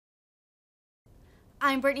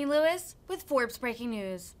I'm Brittany Lewis with Forbes Breaking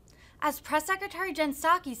News. As Press Secretary Jen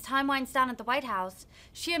Psaki's time winds down at the White House,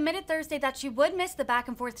 she admitted Thursday that she would miss the back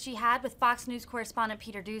and forth she had with Fox News correspondent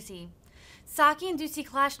Peter Doocy. Psaki and Doocy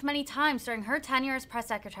clashed many times during her tenure as press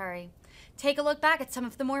secretary. Take a look back at some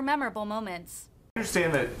of the more memorable moments. I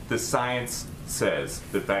understand that the science says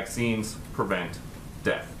that vaccines prevent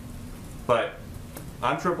death, but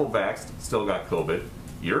I'm triple vaxxed, still got COVID.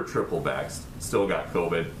 You're triple vaxxed, still got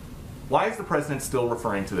COVID. Why is the president still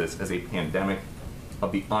referring to this as a pandemic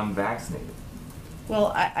of the unvaccinated? Well,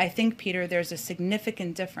 I think, Peter, there's a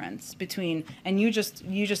significant difference between, and you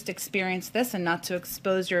just experienced this, and not to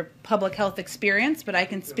expose your public health experience, but I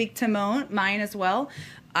can speak to mine as well.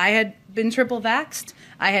 I had been triple vaxxed.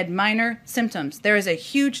 I had minor symptoms. There is a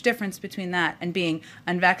huge difference between that and being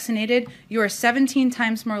unvaccinated. You are 17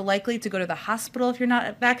 times more likely to go to the hospital if you're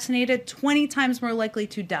not vaccinated, 20 times more likely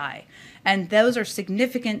to die. And those are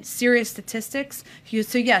significant, serious statistics.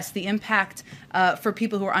 So yes, the impact for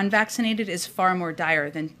people who are unvaccinated is far more dire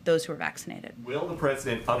than those who are vaccinated. Will the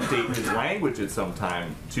president update his language at some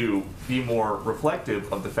time to be more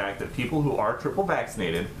reflective of the fact that people who are triple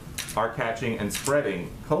vaccinated are catching and spreading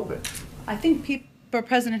COVID? I think the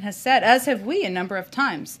president has said, as have we a number of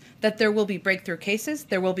times, that there will be breakthrough cases.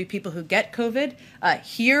 There will be people who get COVID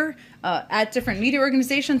here, at different media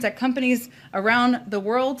organizations, at companies around the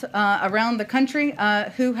world, around the country,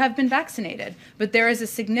 who have been vaccinated. But there is a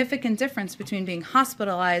significant difference between being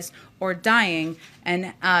hospitalized or dying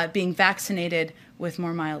and being vaccinated with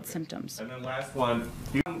more mild symptoms. And then last one,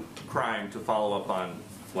 crime, to follow up on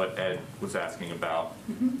what Ed was asking about.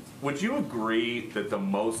 Would you agree that the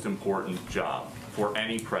most important job for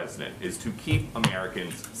any president is to keep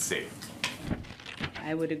Americans safe?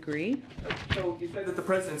 I would agree. So you said that the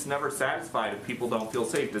president's never satisfied if people don't feel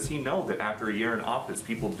safe. Does he know that after a year in office,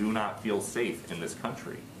 people do not feel safe in this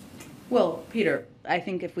country? Well, Peter, I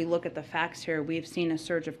think if we look at the facts here, we've seen a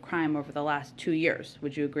surge of crime over the last 2 years.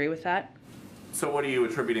 Would you agree with that? So what are you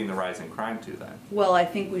attributing the rise in crime to then? Well, I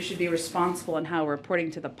think we should be responsible in how we're reporting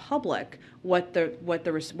to the public what the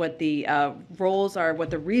roles are, what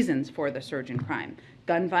the reasons for the surge in crime.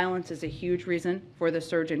 Gun violence is a huge reason for the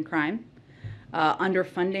surge in crime.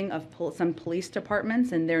 Underfunding of some police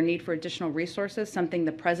departments and their need for additional resources, something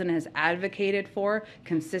the president has advocated for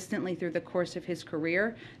consistently through the course of his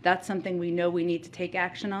career. That's something we know we need to take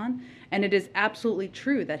action on. And it is absolutely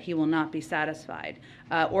true that he will not be satisfied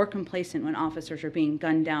or complacent when officers are being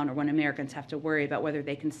gunned down or when Americans have to worry about whether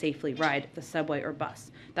they can safely ride the subway or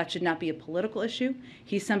bus. That should not be a political issue.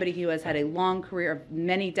 He's somebody who has had a long career of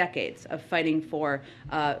many decades of fighting for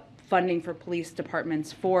funding for police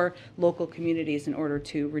departments, for local communities in order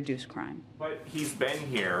to reduce crime. But he's been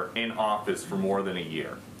here in office for more than a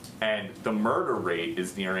year, and the murder rate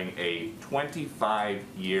is nearing a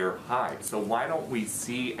 25-year high. So why don't we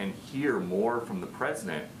see and hear more from the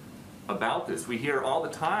president about this? We hear all the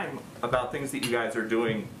time about things that you guys are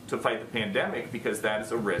doing to fight the pandemic because that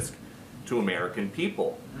is a risk to American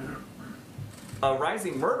people. A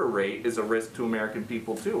rising murder rate is a risk to American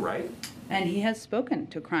people too, right? And he has spoken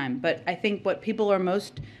to crime. But I think what people are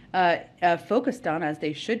most focused on, as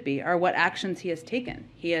they should be, are what actions he has taken.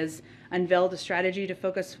 He has unveiled a strategy to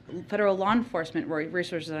focus federal law enforcement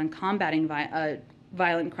resources on combating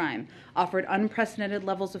violent crime, offered unprecedented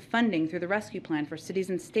levels of funding through the rescue plan for cities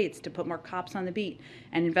and states to put more cops on the beat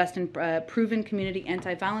and invest in proven community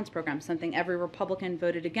anti-violence programs, something every Republican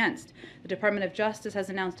voted against. The Department of Justice has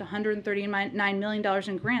announced $139 million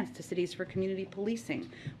in grants to cities for community policing,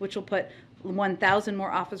 which will put 1,000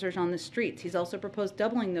 more officers on the streets. He's also proposed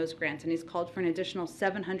doubling those grants, and he's called for an additional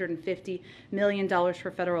 $750 million for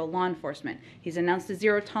federal law enforcement. He's announced a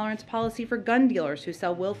zero-tolerance policy for gun dealers who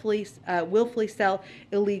willfully sell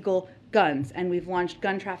illegal guns, and we've launched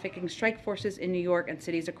gun trafficking strike forces in New York and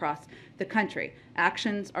cities across the country.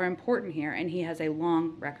 Actions are important here, and he has a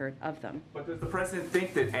long record of them. But does the president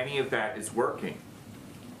think that any of that is working?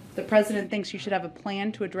 The president thinks you should have a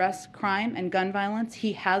plan to address crime and gun violence.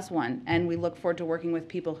 He has one, and we look forward to working with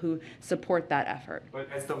people who support that effort.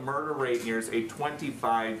 But as the murder rate nears a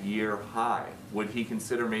 25-year high, would he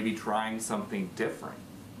consider maybe trying something different?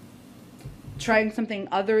 Trying something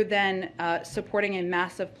other than supporting a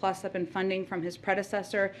massive plus-up in funding from his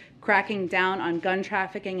predecessor, cracking down on gun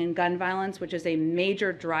trafficking and gun violence, which is a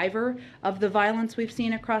major driver of the violence we've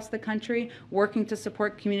seen across the country, working to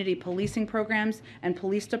support community policing programs and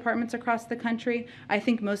police departments across the country. I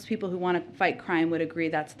think most people who want to fight crime would agree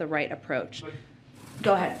that's the right approach.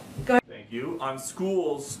 Go ahead. Thank you. On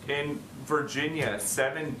schools in Virginia,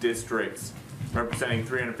 7 districts representing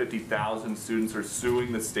 350,000 students are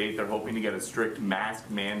suing the state. They're hoping to get a strict mask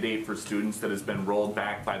mandate for students that has been rolled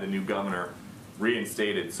back by the new governor.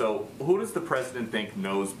 reinstated. So who does the president think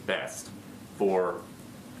knows best for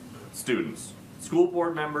students? School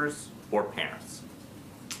board members or parents?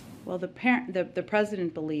 Well, the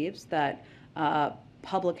president believes that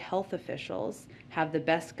public health officials have the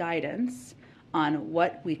best guidance on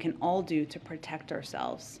what we can all do to protect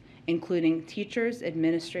ourselves, including teachers,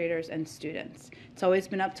 administrators, and students. It's always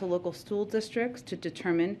been up to local school districts to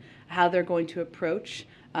determine how they're going to approach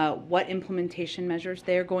what implementation measures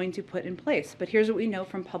they are going to put in place. But here's what we know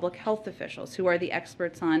from public health officials, who are the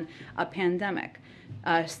experts on a pandemic.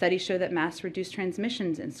 Studies show that masks reduce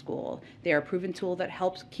transmissions in school. They are a proven tool that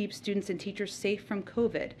helps keep students and teachers safe from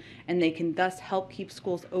COVID, and they can thus help keep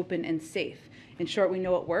schools open and safe. In short, we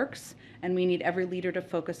know it works, and we need every leader to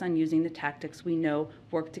focus on using the tactics we know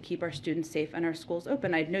work to keep our students safe and our schools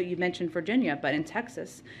open. I know you mentioned Virginia, but in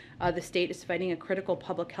Texas, the state is fighting a critical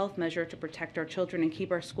public health measure to protect our children and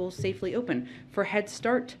keep our schools safely open for Head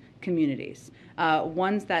Start communities.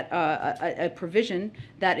 Ones that a provision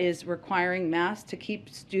that is requiring masks to keep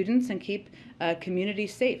students and keep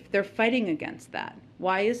communities safe. They're fighting against that.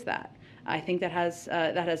 Why is that? I think that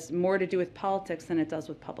has more to do with politics than it does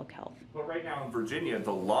with public health. But right now in Virginia,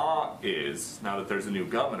 the law is, now that there's a new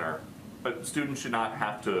governor, but students should not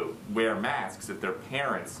have to wear masks if their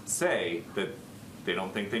parents say that they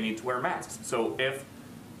don't think they need to wear masks. So if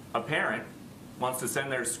a parent wants to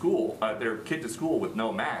send their kid to school with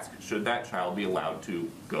no mask, should that child be allowed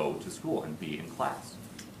to go to school and be in class?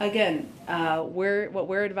 Again, what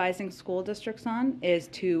we're advising school districts on is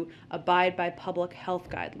to abide by public health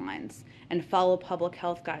guidelines and follow public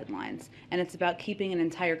health guidelines. And it's about keeping an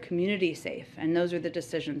entire community safe. And those are the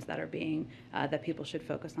decisions that are being, that people should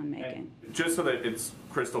focus on making. And just so that it's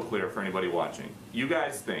crystal clear for anybody watching, you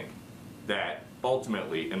guys think that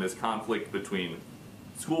ultimately in this conflict between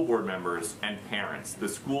school board members and parents, the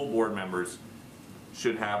school board members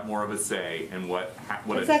should have more of a say in what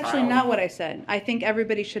That's actually not what I said. I think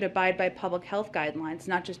everybody should abide by public health guidelines,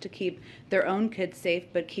 not just to keep their own kids safe,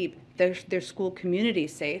 but keep their school community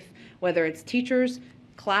safe, whether it's teachers,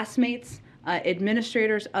 classmates,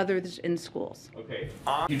 administrators, others in schools. Okay.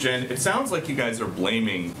 Jen, it sounds like you guys are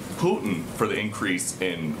blaming Putin for the increase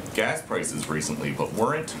in gas prices recently, but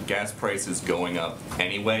weren't gas prices going up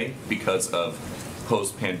anyway because of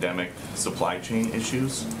post-pandemic supply chain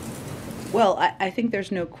issues? Well, I think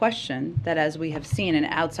there's no question that, as we have seen, and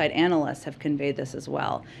outside analysts have conveyed this as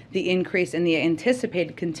well, the increase in the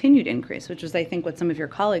anticipated continued increase, which is, I think, what some of your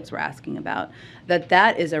colleagues were asking about,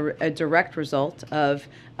 that is a direct result of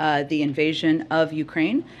the invasion of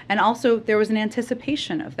Ukraine, and also there was an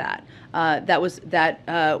anticipation of that was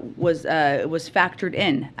factored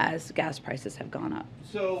in as gas prices have gone up.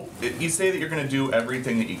 So you say that you're going to do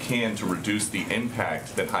everything that you can to reduce the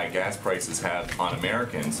impact that high gas prices have on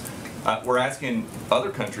Americans. We're asking other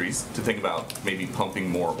countries to think about maybe pumping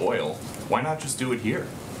more oil. Why not just do it here?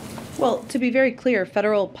 Well, to be very clear,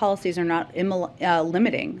 federal policies are not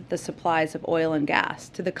limiting the supplies of oil and gas.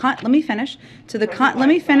 Let me finish. Let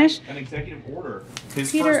me finish. An executive order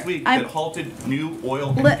his Peter, first week that halted new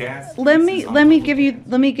oil and gas. Let me give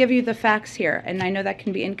you the facts here, and I know that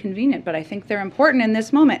can be inconvenient, but I think they're important in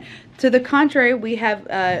this moment. To the contrary, we have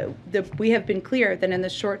been clear that in the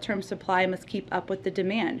short term, supply must keep up with the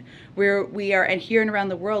demand. We are, and here and around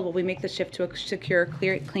the world, will we make the shift to a secure,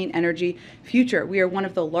 clean energy future. We are one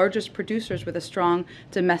of the largest producers with a strong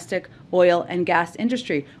domestic oil and gas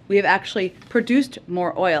industry. We have actually produced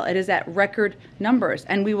more oil. It is at record numbers,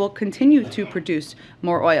 and we will continue to produce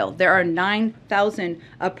more oil. There are 9,000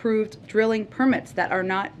 approved drilling permits that are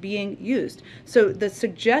not being used. So the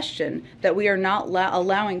suggestion that we are not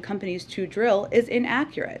allowing companies to drill is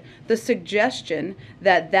inaccurate. The suggestion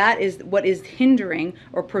that that is what is hindering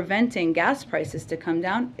or preventing gas prices to come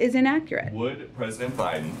down is inaccurate. Would President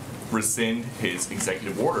Biden rescind his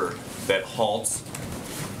executive order that halts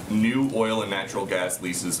new oil and natural gas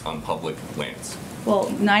leases on public lands? Well,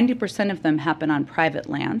 90% of them happen on private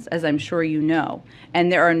lands, as I'm sure you know,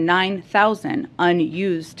 and there are 9,000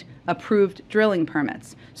 unused approved drilling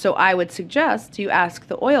permits. So I would suggest you ask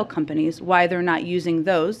the oil companies why they're not using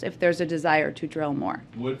those if there's a desire to drill more.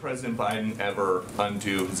 Would President Biden ever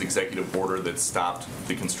undo his executive order that stopped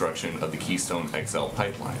the construction of the Keystone XL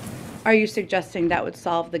pipeline? Are you suggesting that would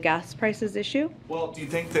solve the gas prices issue? Well, do you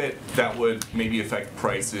think that that would maybe affect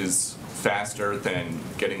prices faster than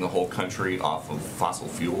getting the whole country off of fossil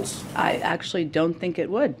fuels? I actually don't think it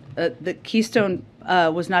would. The Keystone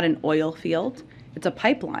was not an oil field. It's a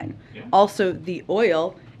pipeline. Yeah. Also, the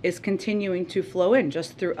oil is continuing to flow in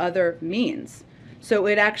just through other means. So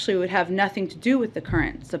it actually would have nothing to do with the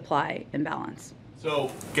current supply imbalance.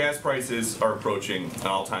 So gas prices are approaching an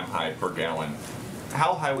all-time high per gallon.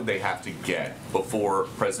 how high would they have to get before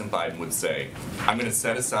President Biden would say, I'm going to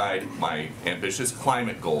set aside my ambitious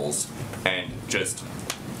climate goals and just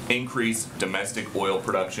increase domestic oil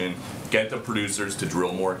production, get the producers to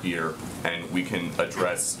drill more here, and we can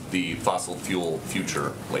address the fossil fuel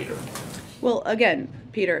future later? Well, again,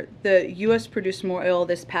 Peter, the U.S. produced more oil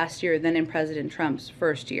this past year than in President Trump's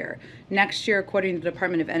first year. Next year, according to the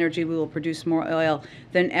Department of Energy, we will produce more oil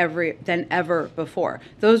than ever before.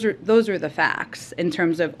 Those are the facts in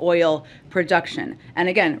terms of oil production. And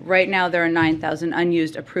again, right now there are 9,000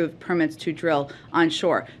 unused approved permits to drill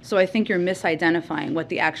onshore. So I think you're misidentifying what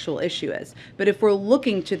the actual issue is. But if we're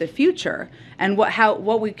looking to the future and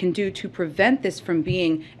what we can do to prevent this from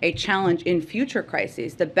being a challenge in future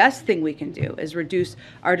crises, the best thing we can do is reduce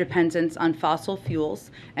our dependence on fossil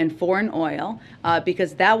fuels and foreign oil,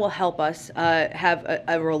 because that will help us have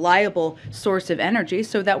a reliable source of energy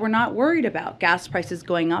so that we're not worried about gas prices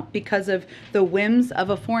going up because of the whims of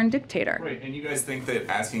a foreign dictator. Right, and you guys think that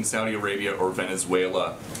asking Saudi Arabia or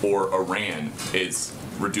Venezuela or Iran is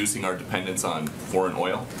reducing our dependence on foreign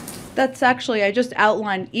oil? That's actually, I just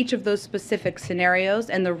outlined each of those specific scenarios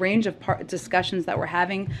and the range of discussions that we're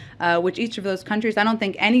having with each of those countries. I don't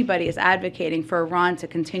think anybody is advocating for Iran to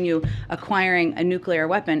continue acquiring a nuclear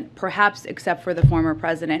weapon, perhaps except for the former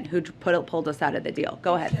president who pulled us out of the deal.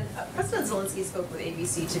 Go ahead. President Zelensky spoke with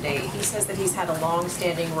ABC today. He says that he's had a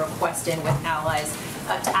long-standing request in with allies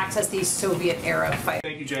to access these Soviet-era fighters.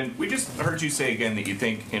 Thank you, Jen. We just heard you say again that you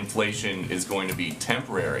think inflation is going to be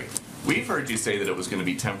temporary. We've heard you say that it was going to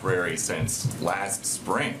be temporary since last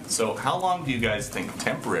spring. So how long do you guys think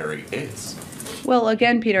temporary is? Well,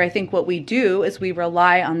 again, Peter, I think what we do is we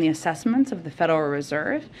rely on the assessments of the Federal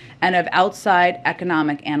Reserve and of outside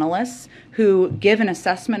economic analysts who give an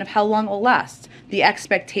assessment of how long it will last. The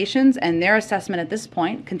expectations and their assessment at this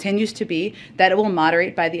point continues to be that it will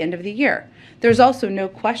moderate by the end of the year. There's also no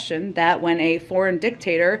question that when a foreign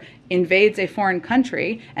dictator invades a foreign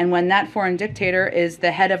country, and when that foreign dictator is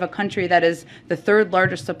the head of a country that is the third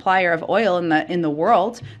largest supplier of oil in the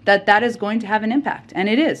world, that is going to have an impact, and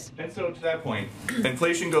it is. And so to that point,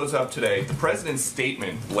 inflation goes up today. The president's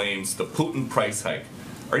statement blames the Putin price hike.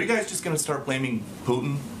 Are you guys just going to start blaming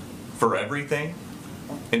Putin for everything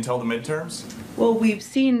until the midterms? Well, we've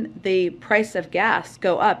seen the price of gas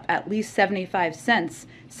go up at least 75 cents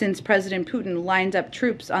since President Putin lined up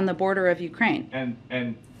troops on the border of Ukraine.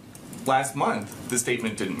 And last month, the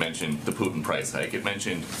statement didn't mention the Putin price hike. It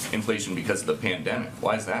mentioned inflation because of the pandemic.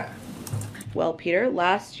 Why is that? Well, Peter,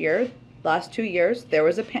 last 2 years, there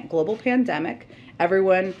was a global pandemic.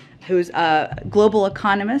 Everyone who's global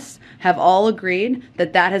economists have all agreed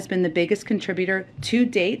that that has been the biggest contributor to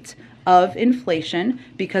date of inflation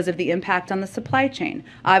because of the impact on the supply chain.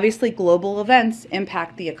 Obviously, global events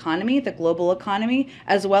impact the global economy,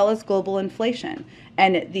 as well as global inflation.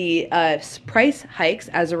 And the price hikes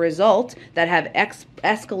as a result that have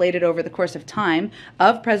escalated over the course of time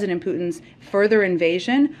of President Putin's further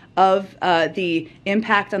invasion of the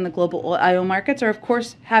impact on the global oil markets are, of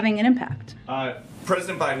course, having an impact.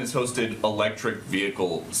 President Biden has hosted electric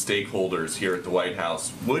vehicle stakeholders here at the White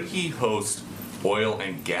House. Would he host oil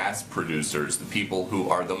and gas producers, the people who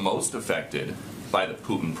are the most affected by the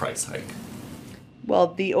Putin price hike?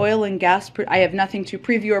 Well, the oil and gas, I have nothing to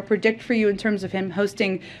preview or predict for you in terms of him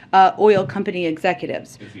hosting oil company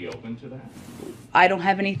executives. Is he open to that? I don't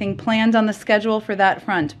have anything planned on the schedule for that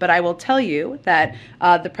front, but I will tell you that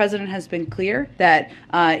the president has been clear that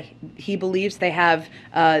he believes they have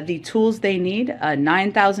the tools they need,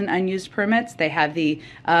 9,000 unused permits. They have the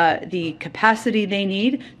capacity they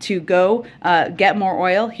need to go get more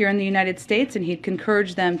oil here in the United States, and he'd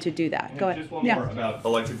encourage them to do that. Go ahead. Just one more about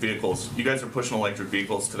electric vehicles. You guys are pushing electric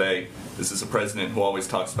vehicles today. This is a president who always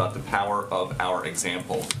talks about the power of our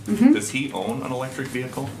example. Mm-hmm. Does he own an electric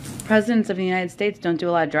vehicle? Presidents of the United States don't do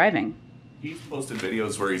a lot of driving. He's posted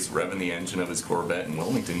videos where he's revving the engine of his Corvette in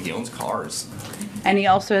Wilmington. He owns cars. And he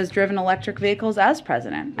also has driven electric vehicles as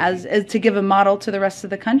president, as to give a model to the rest of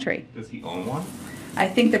the country. Does he own one? I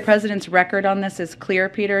think the president's record on this is clear,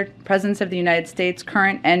 Peter. Presidents of the United States,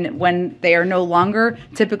 current and when they are no longer,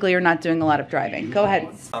 typically are not doing a lot of driving. Go ahead.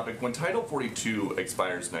 When Title 42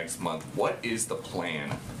 expires next month, what is the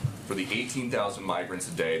plan for the 18,000 migrants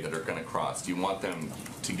a day that are going to cross? Do you want them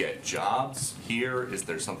to get jobs here? Is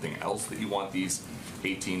there something else that you want these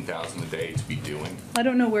 18,000 a day to be doing? I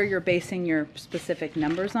don't know where you're basing your specific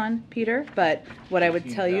numbers on, Peter, but what I would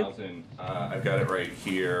tell you... I've got it right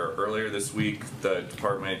here. Earlier this week, the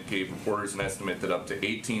department gave reporters an estimate that up to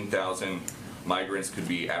 18,000 migrants could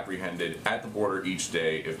be apprehended at the border each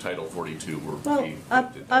day if Title 42 were Well, to be up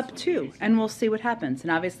lifted. That's what to, ABC and we'll see what happens.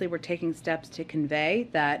 And obviously, we're taking steps to convey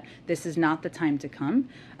that this is not the time to come.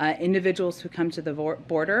 Individuals who come to the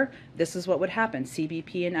border, this is what would happen.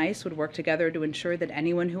 CBP and ICE would work together to ensure that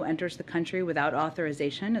anyone who enters the country without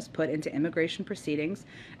authorization is put into immigration proceedings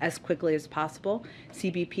as quickly as possible.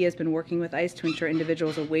 CBP has been working with ICE to ensure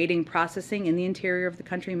individuals awaiting processing in the interior of the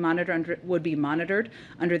country would be monitored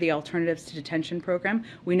under the Alternatives to Detention program.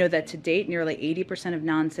 We know that to date, nearly 80% of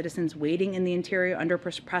non-citizens waiting in the interior under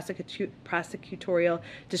prosecutorial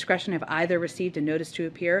discretion have either received a notice to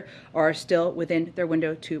appear or are still within their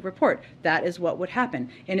window to report. That is what would happen.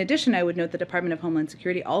 In addition, I would note the Department of Homeland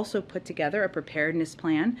Security also put together a preparedness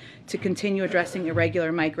plan to continue addressing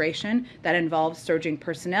irregular migration that involves surging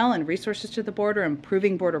personnel and resources to the border,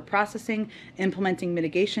 improving border processing, implementing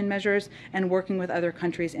mitigation measures, and working with other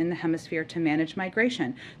countries in the hemisphere to manage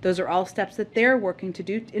migration. Those are all steps that they're working to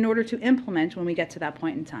do in order to implement when we get to that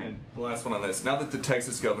point in time. And the last one on this. Now that the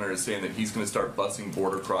Texas governor is saying that he's going to start busing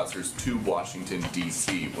border crossers to Washington,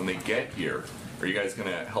 D.C., when they get here, are you guys going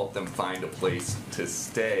to help them find a place to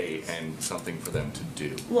stay and something for them to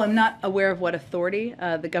do? Well, I'm not aware of what authority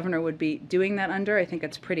the governor would be doing that under. I think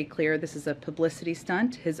it's pretty clear this is a publicity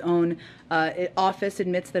stunt. His own office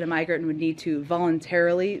admits that a migrant would need to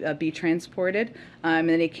voluntarily be transported, and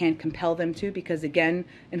he can't compel them to because, again,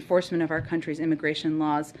 enforcement of our country's immigration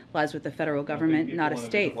laws lies with the federal government, not a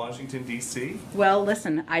state. Washington, D.C.? Well,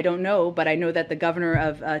 listen, I don't know, but I know that the governor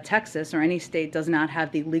of Texas or any state does not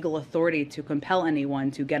have the legal authority to compel anyone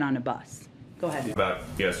to get on a bus. Go ahead. About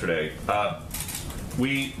yesterday,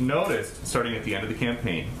 we noticed, starting at the end of the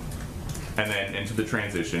campaign and then into the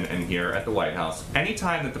transition and here at the White House,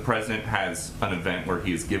 anytime that the president has an event where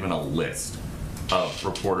he is given a list of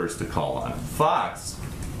reporters to call on, Fox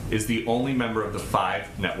is the only member of the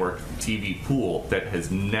 5-network TV pool that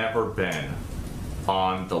has never been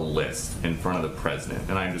on the list in front of the president.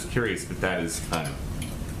 And I'm just curious if that is an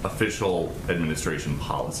official administration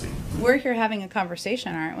policy. We're here having a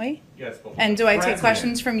conversation, aren't we? Yes, but And do I take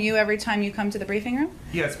questions from you every time you come to the briefing room?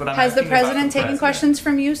 Yes, but I'm Has the asking about president taken president. questions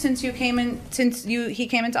from you since you came in? He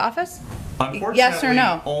came into office? Unfortunately, Yes or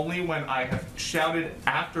no? only when I have shouted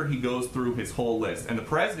after he goes through his whole list. And the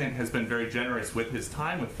president has been very generous with his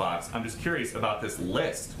time with Fox. I'm just curious about this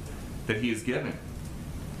list that he has given.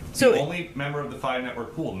 So the only member of the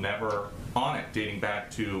 5-network pool never on it, dating back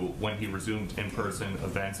to when he resumed in-person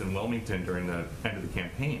events in Wilmington during the end of the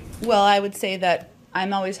campaign. Well, I would say that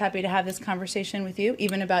I'm always happy to have this conversation with you,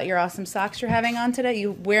 even about your awesome socks you're having on today,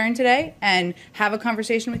 you wearing today, and have a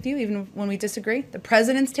conversation with you, even when we disagree. The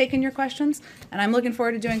president's taken your questions, and I'm looking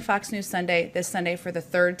forward to doing Fox News Sunday this Sunday for the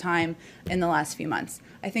 3rd time in the last few months.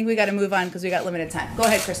 I think we got to move on because we got limited time. Go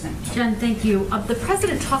ahead, Kristen. Jen, thank you. The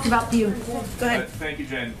president talked about the... Go ahead. Thank you,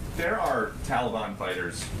 Jen. There are Taliban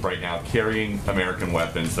fighters right now carrying American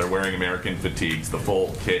weapons. They're wearing American fatigues, the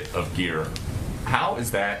full kit of gear. How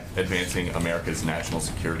is that advancing America's national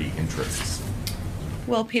security interests?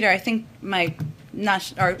 Well, Peter, I think my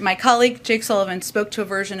colleague Jake Sullivan spoke to a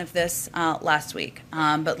version of this last week.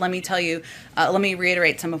 But let me tell you, let me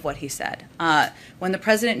reiterate some of what he said. When the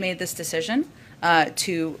president made this decision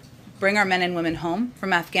to bring our men and women home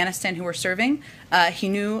from Afghanistan who were serving, he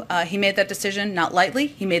knew he made that decision not lightly.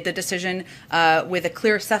 He made the decision with a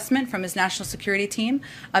clear assessment from his national security team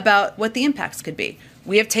about what the impacts could be.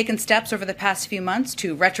 We have taken steps over the past few months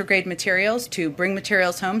to retrograde materials, to bring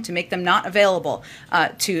materials home, to make them not available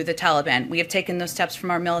to the Taliban. We have taken those steps from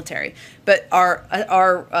our military. But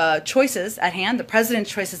our choices at hand, the president's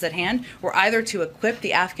choices at hand, were either to equip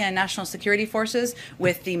the Afghan National Security Forces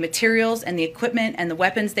with the materials and the equipment and the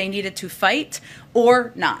weapons they needed to fight,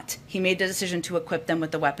 or not. He made the decision to equip them with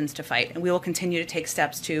the weapons to fight. And we will continue to take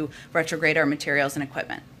steps to retrograde our materials and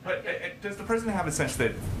equipment. But does the president have a sense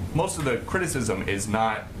that most of the criticism is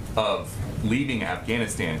not of leaving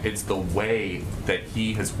Afghanistan, it's the way that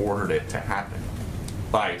he has ordered it to happen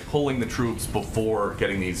by pulling the troops before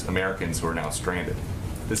getting these Americans who are now stranded?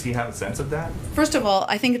 Does he have a sense of that? First of all,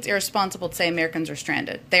 I think it's irresponsible to say Americans are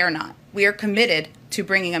stranded. They are not. We are committed to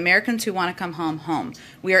bringing Americans who want to come home.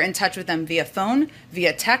 We are in touch with them via phone,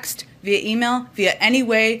 via text, via email, via any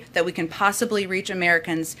way that we can possibly reach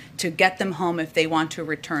Americans to get them home if they want to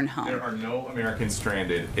return home. There are no Americans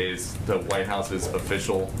stranded is the White House's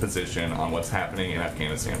official position on what's happening in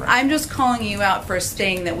Afghanistan right now. I'm just calling you out for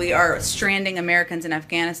saying that we are stranding Americans in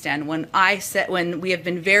Afghanistan when we have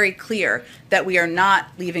been very clear that we are not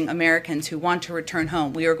leaving Americans who want to return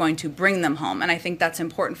home. We are going to bring them home. And I think that's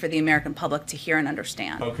important for the American public to hear and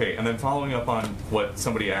understand. Okay, and then following up on what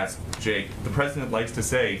somebody asked, Jake, the president likes to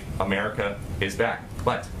say America is back,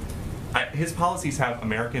 but his policies have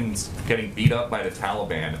Americans getting beat up by the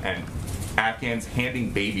Taliban and Afghans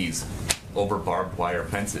handing babies over barbed wire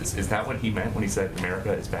fences. Is that what he meant when he said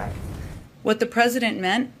America is back? What the president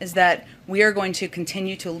meant is that we are going to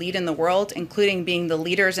continue to lead in the world, including being the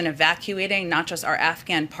leaders in evacuating not just our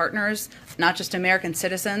Afghan partners, not just American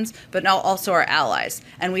citizens, but now also our allies.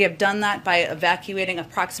 And we have done that by evacuating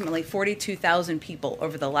approximately 42,000 people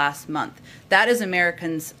over the last month. That is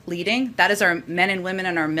Americans leading. That is our men and women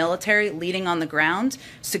in our military leading on the ground,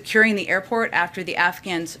 securing the airport after the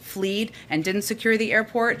Afghans fled and didn't secure the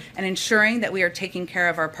airport, and ensuring that we are taking care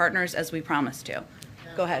of our partners as we promised to.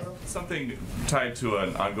 Go ahead. Something tied to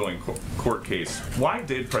an ongoing court case. Why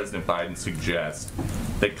did President Biden suggest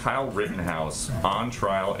that Kyle Rittenhouse, on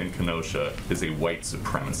trial in Kenosha, is a white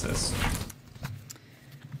supremacist?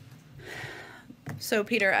 So,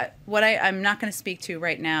 Peter, what I'm not going to speak to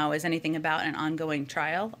right now is anything about an ongoing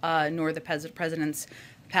trial, nor the president's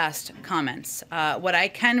past comments. What I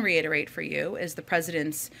can reiterate for you is the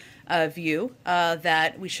president's view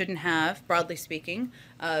that we shouldn't have, broadly speaking,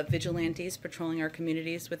 vigilantes patrolling our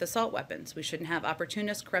communities with assault weapons. We shouldn't have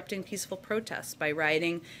opportunists corrupting peaceful protests by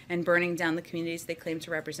rioting and burning down the communities they claim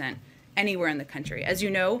to represent anywhere in the country. As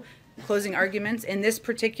you know, closing arguments in this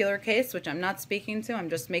particular case, which I'm not speaking to, I'm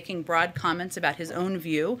just making broad comments about his own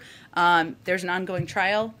view. There's an ongoing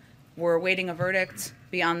trial. We're awaiting a verdict.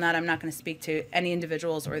 Beyond that, I'm not going to speak to any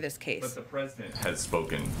individuals or this case. But the president has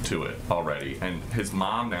spoken to it already. And his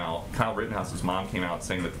mom now, Kyle Rittenhouse's mom, came out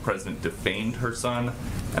saying that the president defamed her son,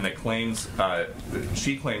 and that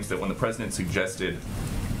she claims that when the president suggested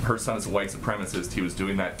her son is a white supremacist, he was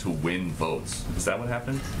doing that to win votes. Is that what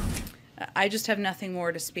happened? I just have nothing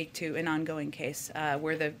more to speak to an ongoing case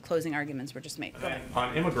where the closing arguments were just made.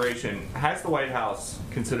 On immigration, has the White House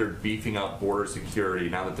considered beefing up border security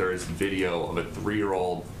now that there is video of a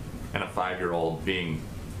 3-year-old and a 5-year-old being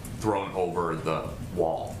thrown over the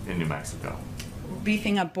wall in New Mexico?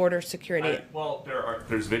 Beefing up border security.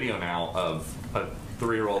 There's video now of a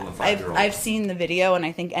 3-year-old and a 5-year-old. I've seen the video, and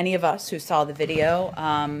I think any of us who saw the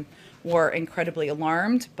video were incredibly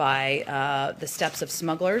alarmed by the steps of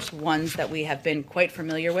smugglers, ones that we have been quite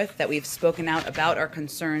familiar with, that we've spoken out about our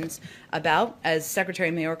concerns about. As Secretary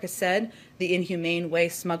Mayorkas said, the inhumane way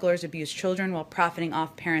smugglers abuse children while profiting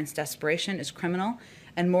off parents' desperation is criminal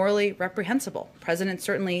and morally reprehensible. The president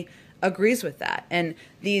certainly agrees with that. And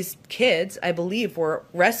these kids, I believe, were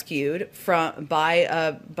rescued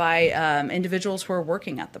by individuals who are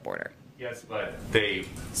working at the border. Yes, but they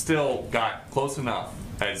still got close enough,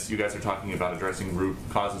 as you guys are talking about addressing root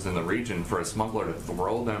causes in the region, for a smuggler to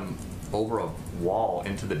throw them over a wall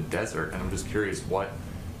into the desert. And I'm just curious what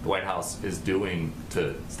the White House is doing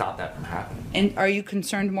to stop that from happening. And are you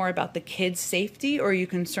concerned more about the kids' safety, or are you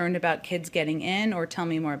concerned about kids getting in, or tell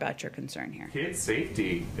me more about your concern here? Kids'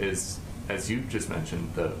 safety is, as you just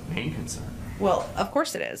mentioned, the main concern. Well, of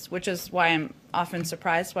course it is, which is why I'm often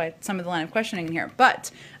surprised by some of the line of questioning in here.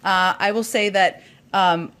 But I will say that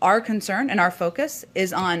our concern and our focus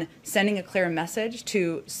is on sending a clear message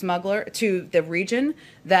to the region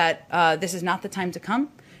that this is not the time to come.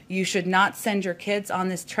 You should not send your kids on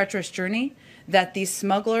this treacherous journey, that these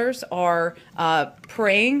smugglers are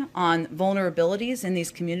preying on vulnerabilities in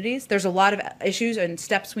these communities. There's a lot of issues and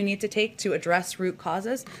steps we need to take to address root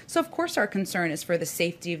causes. So of course our concern is for the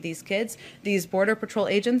safety of these kids. These Border Patrol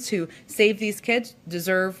agents who save these kids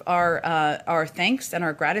deserve our thanks and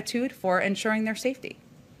our gratitude for ensuring their safety.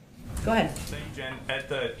 Go ahead. Thank you, Jen. At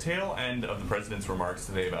the tail end of the president's remarks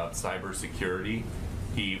today about cybersecurity,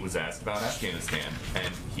 he was asked about Afghanistan,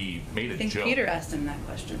 and he made a joke. I think Peter asked him that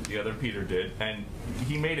question. The other Peter did, and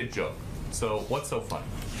he made a joke. So what's so funny?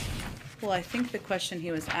 Well, I think the question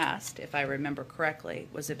he was asked, if I remember correctly,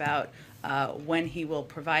 was about when he will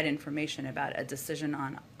provide information about a decision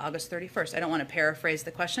on August 31st. I don't want to paraphrase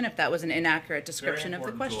the question if that was an inaccurate description of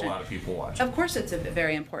the question. To a lot of people watching. Of course it's a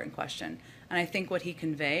very important question. And I think what he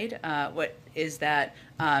conveyed is that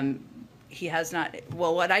he has not,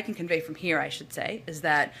 well, what I can convey from here, I should say, is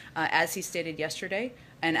that as he stated yesterday,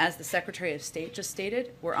 and as the Secretary of State just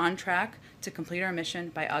stated, we're on track to complete our mission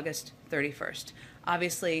by August 31st.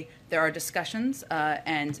 Obviously, there are discussions,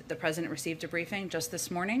 and the President received a briefing just this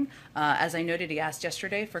morning. As I noted, he asked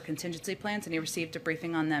yesterday for contingency plans, and he received a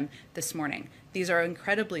briefing on them this morning. These are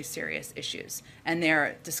incredibly serious issues, and there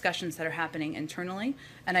are discussions that are happening internally.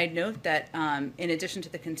 And I'd note that in addition to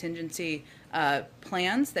the contingency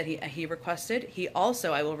plans that he requested, he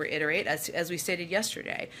also, I will reiterate, as we stated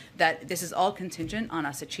yesterday, that this is all contingent on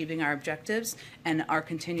us achieving our objectives and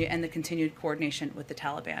the continued coordination with the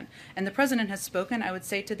Taliban. And the President has spoken, I would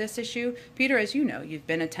say, to this issue, Peter, as you know, you've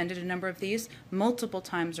been attended a number of these multiple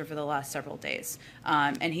times over the last several days.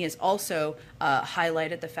 And he has also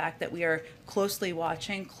highlighted the fact that we are closely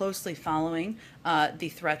watching, closely following the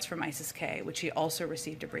threats from ISIS-K, which he also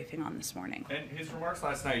received a briefing on this morning. And his remarks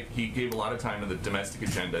last night, he gave a lot of time to the domestic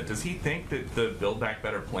agenda. Does he think that the Build Back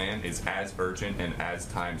Better plan is as urgent and as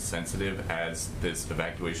time sensitive as this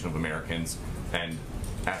evacuation of Americans and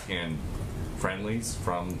Afghan friendlies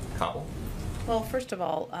from Kabul? Well, first of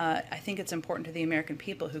all, I think it's important to the American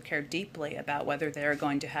people who care deeply about whether they're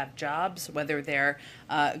going to have jobs, whether they're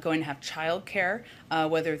going to have child care,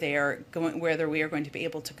 whether we are going to be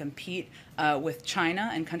able to compete with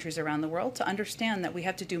China and countries around the world, to understand that we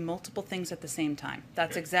have to do multiple things at the same time.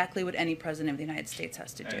 That's exactly what any president of the United States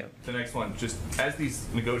has to do. The next one, just as these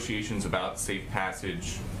negotiations about safe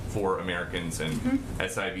passage for Americans and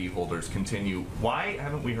SIV holders continue, why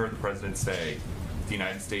haven't we heard the president say the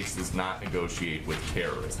United States does not negotiate with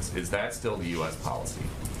terrorists? Is that still the U.S. policy?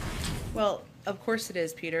 Well, of course it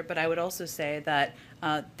is, Peter, but I would also say that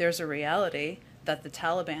there's a reality that the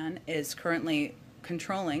Taliban is currently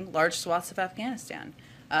controlling large swaths of Afghanistan.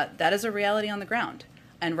 That is a reality on the ground.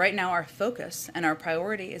 And right now our focus and our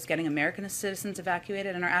priority is getting American citizens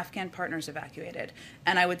evacuated and our Afghan partners evacuated.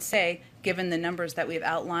 And I would say, given the numbers that we've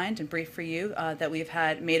outlined and briefed for you, that we've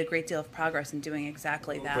made a great deal of progress in doing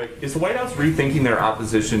exactly that. Is the White House rethinking their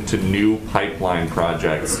opposition to new pipeline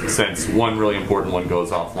projects since one really important one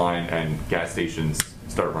goes offline and gas stations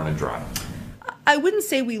start running dry? I wouldn't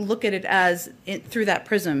say we look at it through that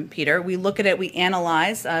prism, Peter. We look at it, we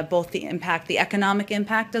analyze both the impact, the economic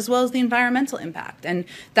impact, as well as the environmental impact. And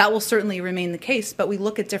that will certainly remain the case, but we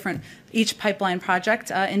look at each pipeline project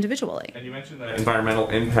individually. And you mentioned that environmental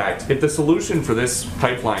impact. If the solution for this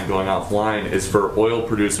pipeline going offline is for oil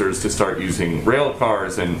producers to start using rail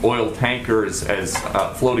cars and oil tankers as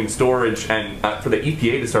floating storage, and for the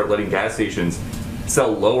EPA to start letting gas stations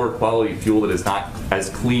sell lower quality fuel that is not as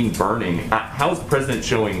clean burning, how is the president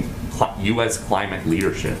showing U.S. climate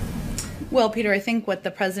leadership? Well, Peter, I think what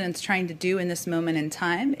the president's trying to do in this moment in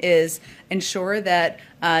time is ensure that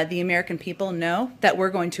the American people know that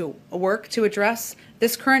we're going to work to address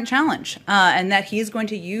this current challenge, and that he's going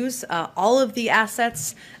to use all of the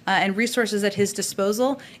assets and resources at his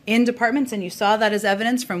disposal in departments. And you saw that as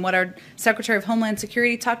evidence from what our Secretary of Homeland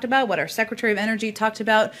Security talked about, what our Secretary of Energy talked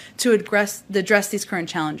about, to address these current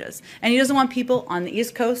challenges. And he doesn't want people on the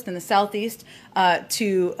East Coast and the Southeast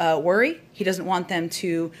to worry. He doesn't want them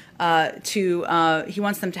he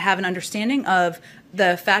wants them to have an understanding of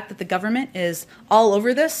the fact that the government is all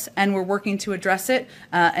over this, and we're working to address it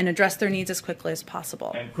and address their needs as quickly as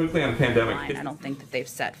possible. And quickly on the pandemic. I don't think that they've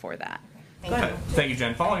set for that. Thank you,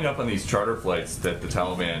 Jen. Following up on these charter flights that the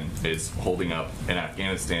Taliban is holding up in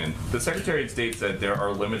Afghanistan, the Secretary of State said there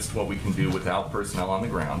are limits to what we can do without personnel on the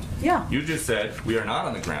ground. Yeah. You just said we are not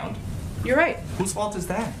on the ground. You're right. Whose fault is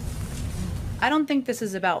that? I don't think this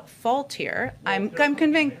is about fault here. I'm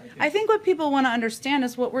convinced. I think what people want to understand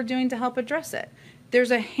is what we're doing to help address it.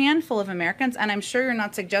 There's a handful of Americans, and I'm sure you're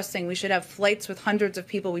not suggesting we should have flights with hundreds of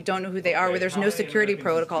people we don't know who they are, where there's no security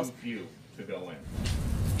protocols. Too few to go in.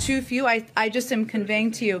 Too few? I just am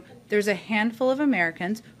conveying to you there's a handful of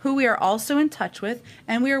Americans who we are also in touch with,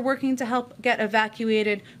 and we are working to help get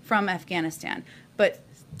evacuated from Afghanistan. But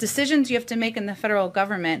decisions you have to make in the federal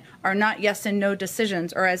government are not yes and no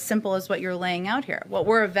decisions, or as simple as what you're laying out here. What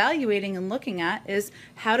we're evaluating and looking at is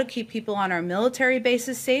how to keep people on our military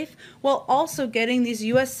bases safe, while also getting these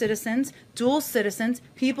U.S. citizens, dual citizens,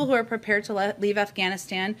 people who are prepared to leave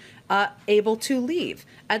Afghanistan, able to leave.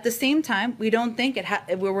 At the same time, we don't think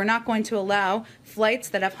we're not going to allow flights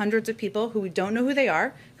that have hundreds of people who we don't know who they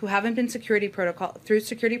are, who haven't been through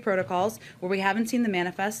security protocols, where we haven't seen the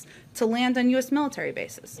manifests, to land on U.S. military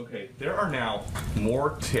bases. Okay, there are now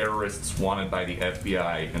more terrorists wanted by the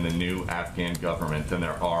FBI and the new Afghan government than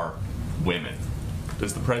there are women.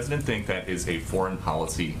 Does the president think that is a foreign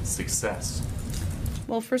policy success?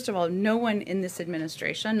 Well, first of all, no one in this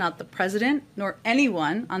administration, not the president, nor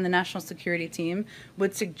anyone on the national security team,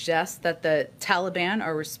 would suggest that the Taliban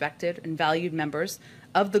are respected and valued members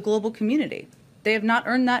of the global community. They have not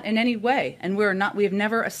earned that in any way, and we have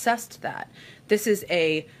never assessed that. This is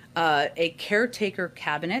a caretaker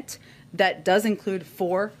cabinet that does include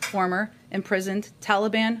 4 former imprisoned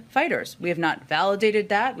Taliban fighters. We have not validated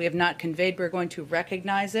that. We have not conveyed we're going to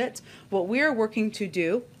recognize it. What we are working to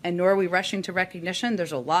do, and nor are we rushing to recognition,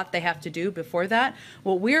 there's a lot they have to do before that.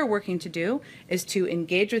 What we are working to do is to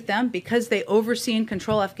engage with them because they oversee and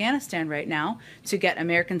control Afghanistan right now to get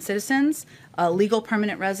American citizens, legal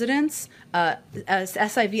permanent residents, as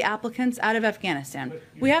SIV applicants out of Afghanistan.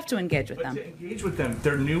 We have to engage with them. To engage with them,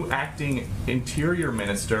 their new acting interior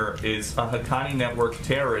minister is a Haqqani network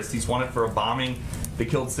terrorist. He's wanted for a bombing that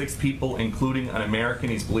killed 6 people, including an American.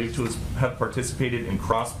 He's believed to have participated in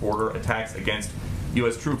cross-border attacks against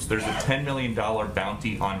U.S. troops. There's a $10 million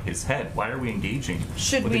bounty on his head. Why are we engaging?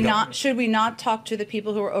 Should we not talk to the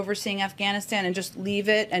people who are overseeing Afghanistan and just leave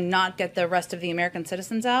it and not get the rest of the American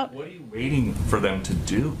citizens out? What are you waiting for them to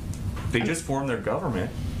do? They just formed their government.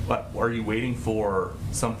 But are you waiting for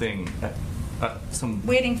something?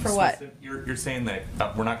 Waiting for what? You're saying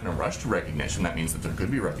that we're not going to rush to recognition. That means that there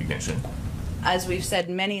could be recognition. As we've said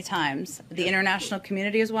many times, the international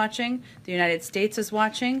community is watching, the United States is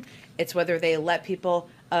watching. It's whether they let people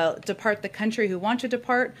depart the country who want to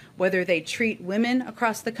depart, whether they treat women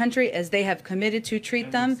across the country as they have committed to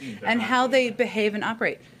treat them, and how they behave and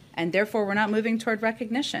operate. And therefore, we're not moving toward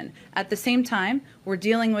recognition. At the same time, we're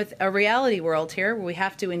dealing with a reality world here where we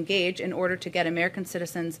have to engage in order to get American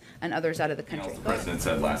citizens and others out of the country. The president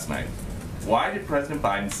said last night. Why did President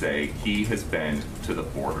Biden say he has been to the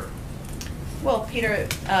border? Well, Peter,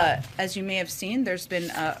 as you may have seen, there's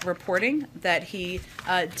been reporting that he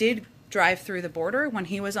did drive through the border when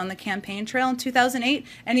he was on the campaign trail in 2008,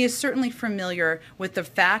 and he is certainly familiar with the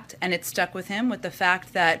fact, and it stuck with him, with the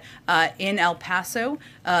fact that in El Paso,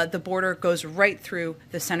 the border goes right through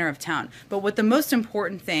the center of town. But what the most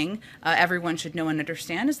important thing everyone should know and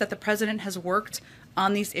understand is that the president has worked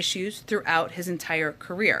on these issues throughout his entire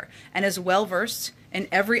career and is well-versed in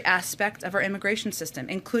every aspect of our immigration system,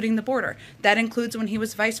 including the border. That includes when he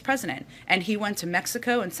was vice president, and he went to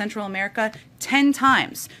Mexico and Central America 10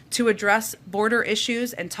 times to address border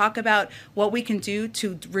issues and talk about what we can do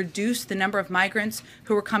to reduce the number of migrants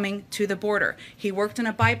who are coming to the border. He worked in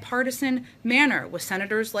a bipartisan manner with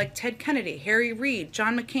senators like Ted Kennedy, Harry Reid,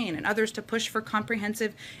 John McCain, and others to push for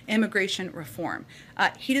comprehensive immigration reform.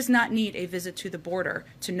 He does not need a visit to the border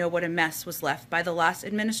to know what a mess was left by the last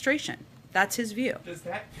administration. That's his view. Does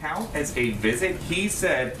that count as a visit? He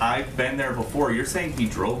said, I've been there before. You're saying he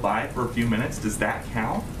drove by for a few minutes. Does that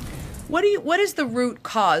count? What is the root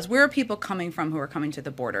cause? Where are people coming from who are coming to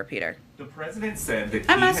the border, Peter? The president said that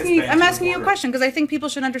I'm asking you a question because I think people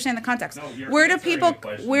should understand the context. No, you're where do answering people the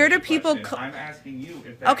question where with do the people question. I'm asking you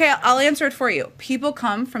if that Okay, counts. I'll answer it for you. People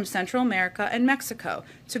come from Central America and Mexico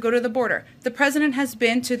to go to the border. The president has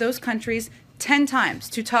been to those countries 10 times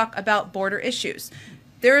to talk about border issues.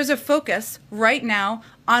 There is a focus right now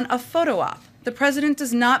on a photo op. The president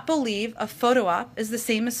does not believe a photo op is the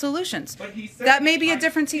same as solutions. But he said, that may be a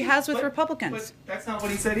difference he has with but Republicans. that's not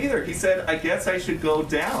what he said either. He said, I guess I should go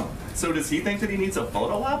down. So does he think that he needs a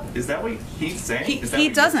photo op? Is that what he's saying? He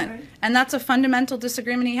doesn't. And that's a fundamental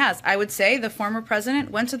disagreement he has. I would say the former president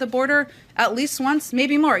went to the border at least once,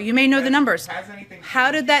 maybe more. You may know the numbers.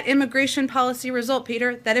 How did that immigration policy result,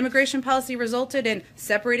 Peter? That immigration policy resulted in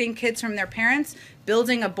separating kids from their parents,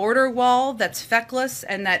 building a border wall that's feckless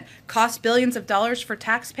and that costs billions of dollars for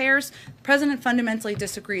taxpayers. The president fundamentally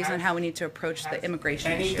disagrees on how we need to approach the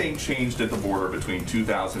immigration issue. Anything changed at the border between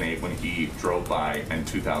 2008 when he drove by and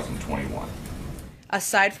 2021?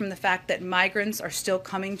 Aside from the fact that migrants are still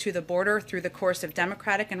coming to the border through the course of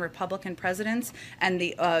Democratic and Republican presidents, and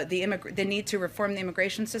the need to reform the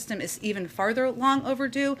immigration system is even farther long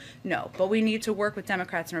overdue, no. But we need to work with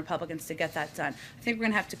Democrats and Republicans to get that done. I think we're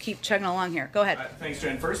going to have to keep chugging along here. Go ahead. Thanks,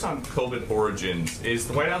 Jen. First on COVID origins, is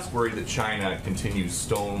the White House worried that China continues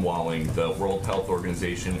stonewalling the World Health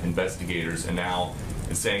Organization investigators and now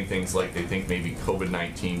is saying things like they think maybe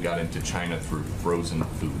COVID-19 got into China through frozen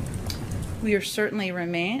food? We are certainly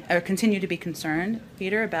continue to be concerned,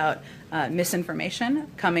 Peter, about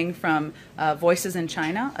misinformation coming from voices in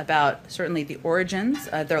China about certainly the origins,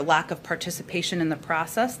 their lack of participation in the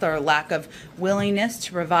process, their lack of willingness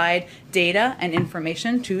to provide data and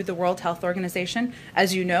information to the World Health Organization.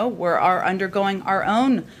 As you know, we are undergoing our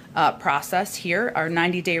own process here, our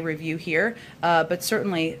 90-day review here, but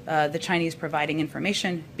certainly the Chinese providing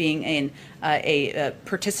information, being a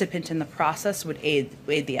participant in the process would aid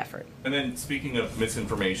the effort. And then speaking of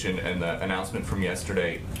misinformation and the announcement from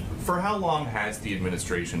yesterday, for how long has the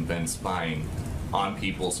administration been spying on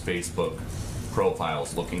people's Facebook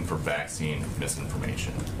profiles looking for vaccine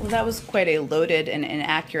misinformation? Well, that was quite a loaded and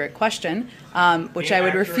inaccurate question, which I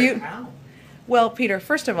would refute. How? Well, Peter,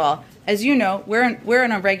 first of all, as you know, we're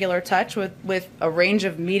in a regular touch with a range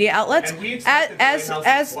of media outlets. And we expect the White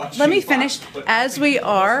House to watch let me you finish. Fox, but As nothing we to post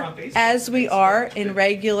are on Facebook. as we are in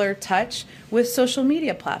regular touch with social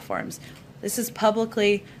media platforms. This is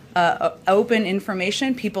publicly open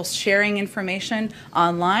information. People sharing information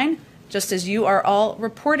online, just as you are all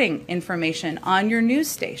reporting information on your news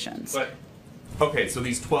stations. But, okay, so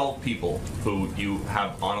these 12 people who you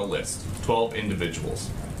have on a list, 12 individuals,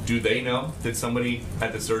 do they know that somebody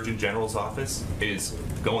at the Surgeon General's office is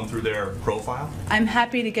going through their profile? I'm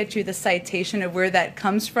happy to get you the citation of where that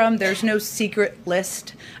comes from. There's no secret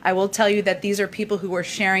list. I will tell you that these are people who are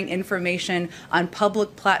sharing information on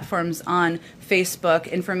public platforms on Facebook,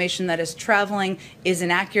 information that is traveling, is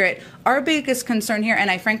inaccurate. Our biggest concern here, and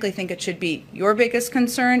I frankly think it should be your biggest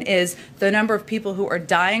concern, is the number of people who are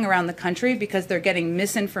dying around the country because they're getting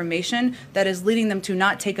misinformation that is leading them to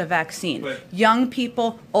not take a vaccine. But young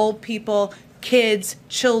people, old people, kids,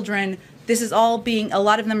 children, this is all being, a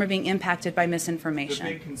lot of them are being impacted by misinformation.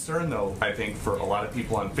 the big concern, though, I think, for a lot of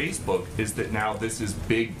people on Facebook is that now this is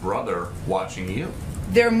Big Brother watching you.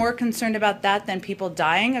 They're more concerned about that than people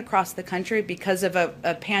dying across the country because of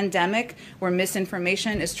a pandemic where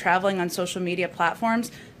misinformation is traveling on social media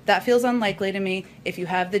platforms. That feels unlikely to me. If you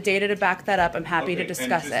have the data to back that up, I'm happy to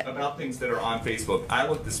discuss and it. About things that are on Facebook, I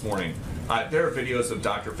looked this morning. There are videos of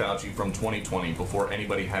Dr. Fauci from 2020 before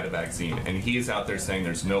anybody had a vaccine, and he is out there saying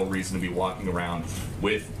there's no reason to be walking around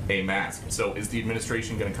with a mask. So is the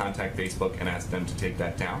administration going to contact Facebook and ask them to take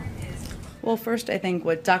that down? Well, first, I think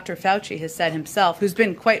what Dr. Fauci has said himself, who's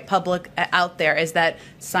been quite public out there, is that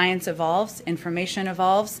science evolves, information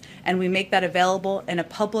evolves, and we make that available in a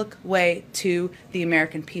public way to the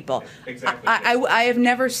American people. Exactly. I have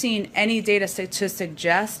never seen any data to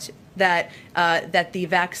suggest that that the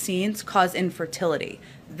vaccines cause infertility.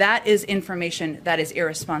 That is information that is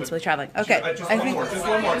irresponsibly traveling. Okay, Just one more.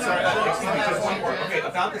 Sorry, excuse me. Just one more. Okay,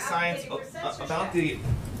 about the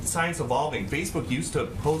science evolving. Facebook used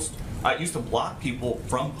to block people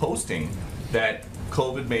from posting that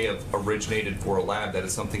COVID may have originated for a lab. That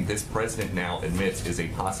is something this president now admits is a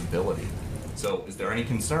possibility. So, is there any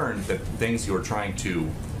concern that things you're trying to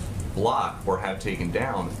block or have taken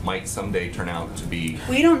down might someday turn out to be?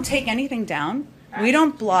 We don't take anything down. We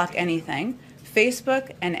don't block anything.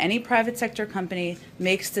 Facebook and any private sector company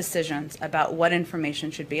makes decisions about what information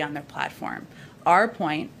should be on their platform. Our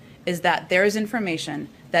point is that there is information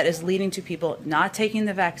that is leading to people not taking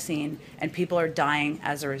the vaccine, and people are dying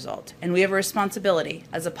as a result. And we have a responsibility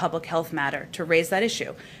as a public health matter to raise that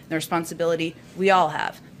issue. The responsibility we all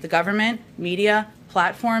have, the government, media,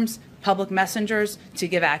 platforms, public messengers, to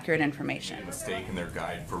give accurate information. A mistake in their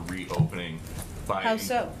guide for reopening by... How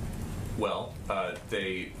so? Well,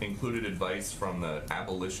 they included advice from the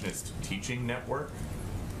Abolitionist Teaching Network,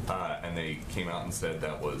 and they came out and said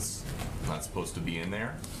that was not supposed to be in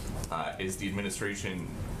there. Is the administration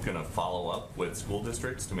going to follow up with school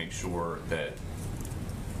districts to make sure that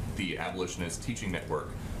the Abolitionist Teaching Network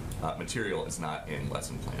material is not in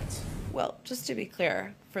lesson plans? Well, just to be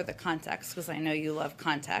clear for the context, because I know you love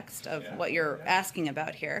context of what you're asking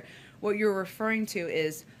about here, what you're referring to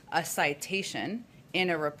is a citation in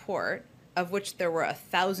a report of which there were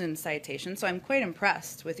 1,000 citations. So I'm quite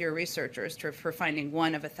impressed with your researchers for finding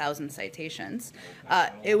one of 1,000 citations.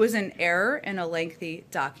 It was an error in a lengthy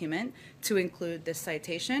document to include this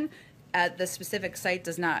citation. The specific site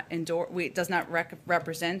does not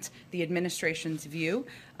represent the administration's view,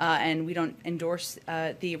 and we don't endorse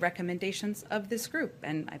the recommendations of this group.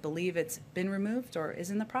 And I believe it's been removed or is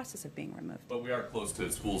in the process of being removed. But we are close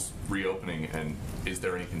to schools reopening, and is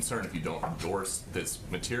there any concern if you don't endorse this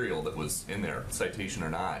material that was in there, citation or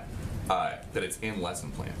not, that it's in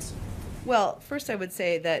lesson plans? Well, first I would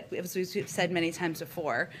say that, as we've said many times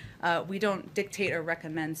before, we don't dictate or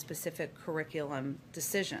recommend specific curriculum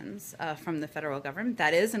decisions from the federal government.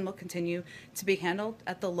 That is and will continue to be handled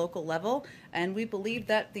at the local level, and we believe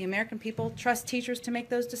that the American people trust teachers to make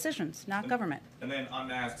those decisions, not government. And then on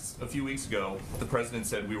masks, a few weeks ago, the president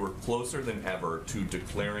said we were closer than ever to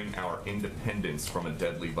declaring our independence from a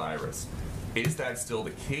deadly virus. Is that still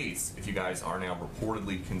the case if you guys are now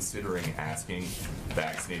reportedly considering asking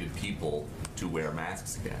vaccinated people to wear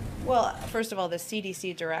masks again? Well, first of all, the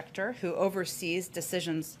CDC director, who oversees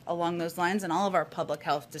decisions along those lines and all of our public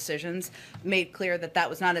health decisions, made clear that that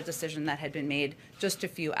was not a decision that had been made just a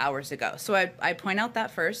few hours ago. So I point out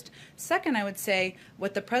that first. Second, I would say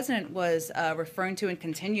what the president was referring to and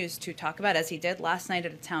continues to talk about, as he did last night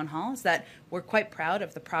at a town hall, is that we're quite proud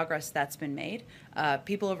of the progress that's been made.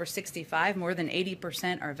 People over 65, more than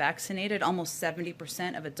 80% are vaccinated. Almost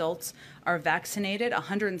 70% of adults are vaccinated.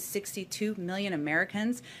 162 million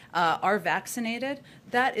Americans are vaccinated.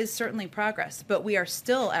 That is certainly progress, but we are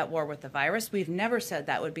still at war with the virus. We've never said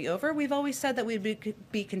that would be over. We've always said that we'd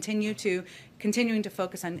be continuing to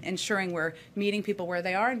focus on ensuring we're meeting people where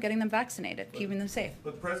they are and getting them vaccinated, keeping them safe.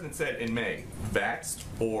 But the president said in May, vaxxed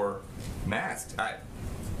or masked. I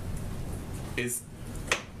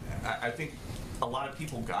think a lot of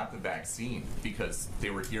people got the vaccine because they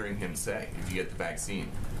were hearing him say, if you get the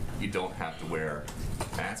vaccine, you don't have to wear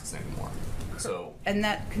masks anymore. So, and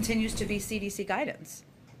that continues to be CDC guidance.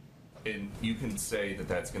 and you can say that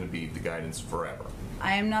that's going to be the guidance forever.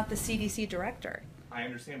 I am not the CDC director. I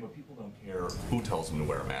understand, but people don't care who tells them to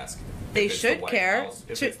wear a mask. They If it's should the White care. House,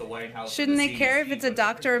 if it's the White House, Shouldn't the they care if CDC, it's a but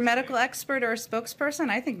doctor, a it's medical the- expert, or a spokesperson?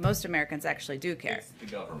 I think most Americans actually do care. It's the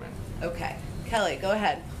government. Okay. Kelly, go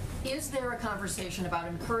ahead. Is there a conversation about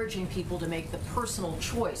encouraging people to make the personal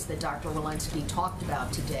choice that Dr. Walensky talked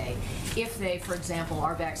about today, if they, for example,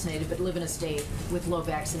 are vaccinated but live in a state with low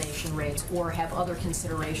vaccination rates or have other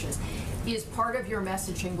considerations? Is part of your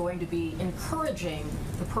messaging going to be encouraging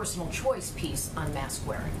the personal choice piece on mask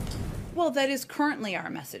wearing? Well, that is currently our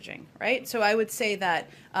messaging, right? So I would say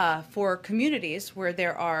that for communities where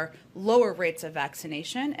there are lower rates of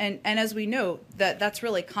vaccination, and as we know, that's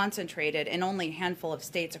really concentrated in only a handful of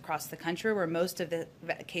states across the country where most of the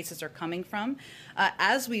cases are coming from,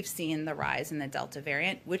 as we've seen the rise in the Delta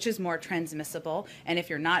variant, which is more transmissible, and if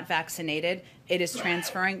you're not vaccinated, it is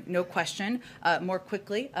transferring, no question, more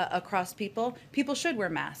quickly across people. People should wear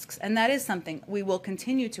masks, and that is something we will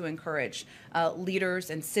continue to encourage leaders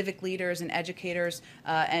and civic leaders and educators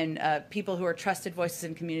and people who are trusted voices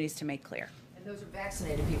in communities to make clear. And those are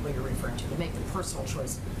vaccinated people you're referring to make the personal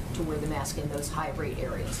choice to wear the mask in those high-rate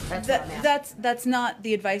areas. That's what I'm asking. That's not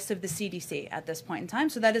the advice of the CDC at this point in time,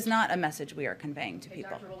 so that is not a message we are conveying to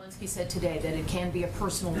people. Dr. Walensky said today that it can be a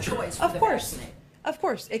personal choice for Of the course. vaccinated. Of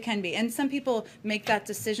course, it can be. And some people make that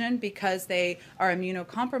decision because they are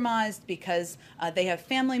immunocompromised, because they have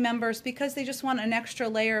family members, because they just want an extra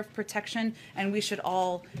layer of protection, and we should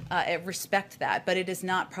all respect that. But it is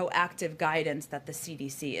not proactive guidance that the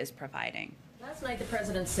CDC is providing. Last night, the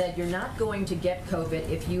president said you're not going to get COVID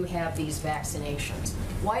if you have these vaccinations.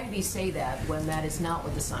 Why did he say that when that is not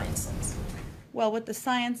what the science says? Well, what the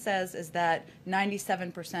science says is that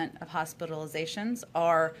 97% of hospitalizations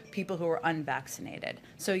are people who are unvaccinated.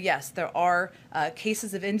 So yes, there are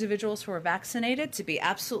cases of individuals who are vaccinated, to be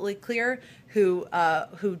absolutely clear, who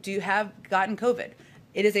do have gotten COVID.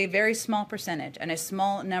 It is a very small percentage and a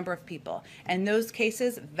small number of people. And those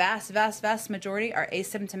cases, vast majority are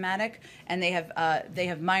asymptomatic, and they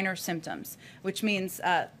have minor symptoms, which means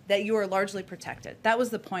that you are largely protected. That was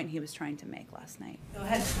the point he was trying to make last night. Go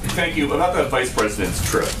ahead. Thank you. About the vice president's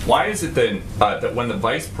trip, why is it then that when the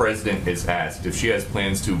vice president is asked if she has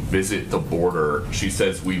plans to visit the border, she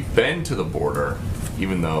says we've been to the border,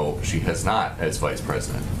 even though she has not as vice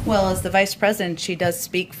president? Well, as the vice president, she does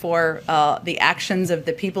speak for the actions of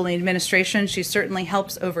the people in the administration. She certainly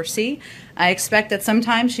helps oversee. I expect that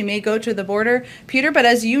sometimes she may go to the border, Peter, but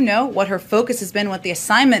as you know, what her focus has been, what the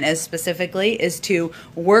assignment is specifically, is to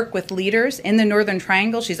work with leaders in the Northern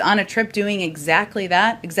Triangle. She's on a trip doing exactly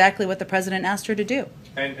that, exactly what the president asked her to do.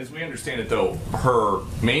 And as we understand it, though, her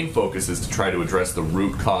main focus is to try to address the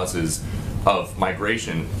root causes of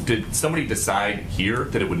migration. Did somebody decide here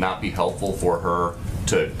that it would not be helpful for her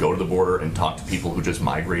to go to the border and talk to people who just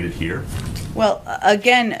migrated here? Well,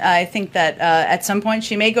 again, I think that at some point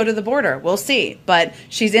she may go to the border. We'll see. But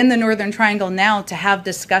she's in the Northern Triangle now to have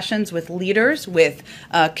discussions with leaders, with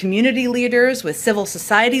community leaders, with civil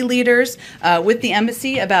society leaders, with the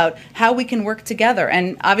embassy about how we can work together.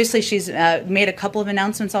 And obviously she's made a couple of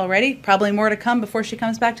announcements already, probably more to come before she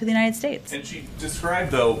comes back to the United States. And she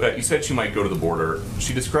described, though, you said she might go to the border.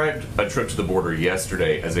 She described a trip to the border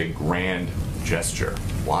yesterday as a grand gesture.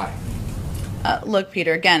 Why? Look,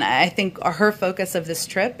 Peter, again, I think her focus of this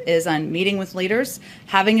trip is on meeting with leaders,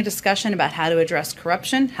 having a discussion about how to address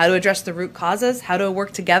corruption, how to address the root causes, how to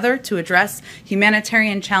work together to address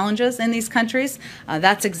humanitarian challenges in these countries.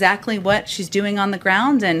 That's exactly what she's doing on the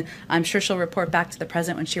ground, and I'm sure she'll report back to the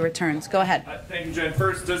president when she returns. Go ahead. Thank you, Jen.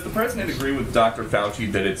 First, does the president agree with Dr.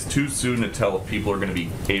 Fauci that it's too soon to tell if people are going to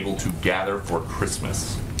be able to gather for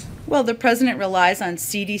Christmas? Well, the president relies on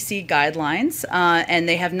CDC guidelines, and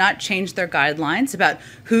they have not changed their guidelines about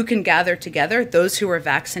who can gather together, those who are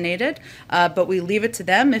vaccinated, but we leave it to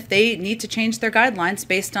them if they need to change their guidelines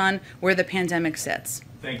based on where the pandemic sits.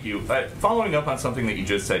 Thank you. Following up on something that you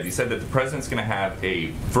just said, you said that the president's going to have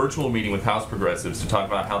a virtual meeting with House progressives to talk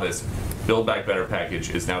about how this Build Back Better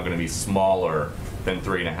package is now going to be smaller than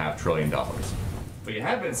 $3.5 trillion. But you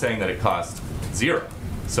have been saying that it costs zero.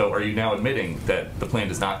 So are you now admitting that the plan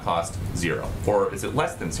does not cost zero? Or is it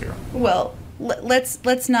less than zero? Well,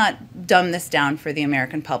 let's not dumb this down for the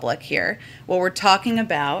American public here. What we're talking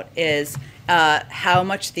about is how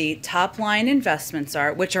much the top line investments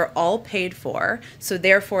are, which are all paid for, so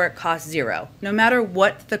therefore it costs zero. No matter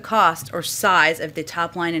what the cost or size of the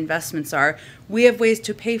top line investments are, we have ways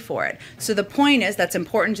to pay for it. So the point is, that's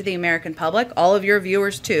important to the American public, all of your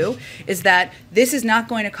viewers too, is that this is not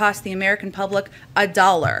going to cost the American public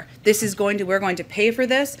 $1. We're going to pay for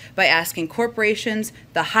this by asking corporations,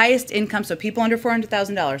 the highest income, so people under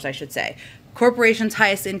 $400,000, I should say, corporations'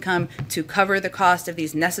 highest income, to cover the cost of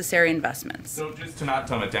these necessary investments. So just to not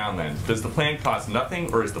dumb it down then, does the plan cost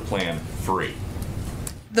nothing or is the plan free?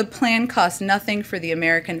 The plan costs nothing for the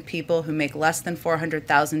American people who make less than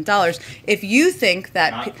 $400,000. If you think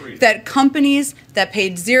that that companies that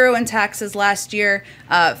paid zero in taxes last year,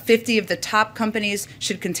 50 of the top companies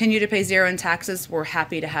should continue to pay zero in taxes, we're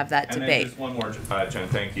happy to have that debate. And then just one more, Jen,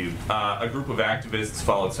 thank you. A group of activists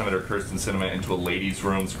followed Senator Kyrsten Sinema into a ladies'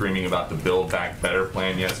 room screaming about the Build Back Better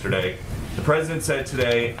plan yesterday. The president said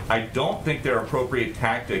today, I don't think they're appropriate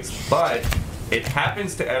tactics, but it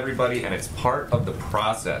happens to everybody and it's part of the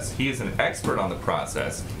process. He is an expert on the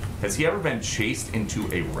process. Has he ever been chased into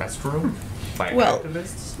a restroom by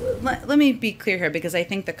activists? Let me be clear here, because I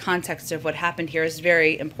think the context of what happened here is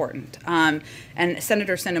very important. And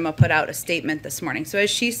Senator Sinema put out a statement this morning. So as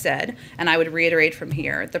she said, and I would reiterate from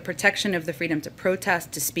here, the protection of the freedom to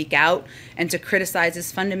protest, to speak out, and to criticize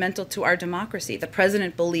is fundamental to our democracy. The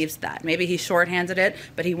president believes that. Maybe he shorthanded it,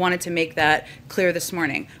 but he wanted to make that clear this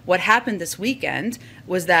morning. What happened this weekend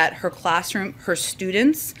was that her classroom, her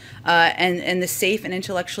students, and the safe and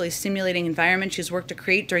intellectually stimulating environment she's worked to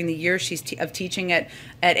create during the years of teaching at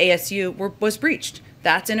ASU was breached.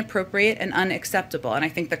 That's inappropriate and unacceptable. And I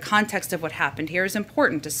think the context of what happened here is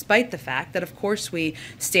important, despite the fact that, of course, the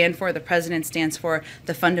president stands for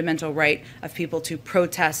the fundamental right of people to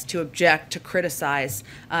protest, to object, to criticize,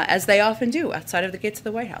 as they often do outside of the gates of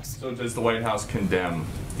the White House. So does the White House condemn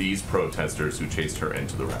these protesters who chased her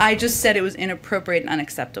into the restroom? I just said it was inappropriate and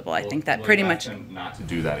unacceptable. I think that pretty much. Not to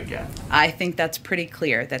do that again. I think that's pretty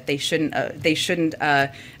clear that they shouldn't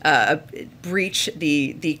breach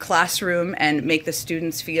the classroom and make the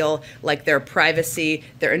students feel like their privacy,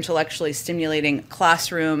 their intellectually stimulating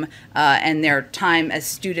classroom, and their time as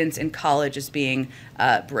students in college is being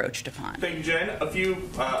broached upon. Thank you, Jen. A few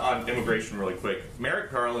on immigration really quick. Merrick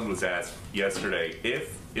Garland was asked yesterday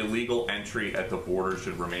if illegal entry at the border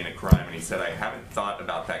should remain a crime, and he said, I haven't thought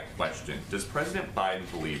about that question. Does President Biden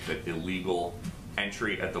believe that illegal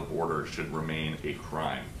entry at the border should remain a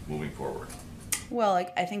crime moving forward? Well,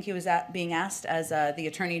 I think he was being asked as the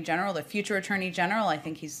Attorney General, the future Attorney General. I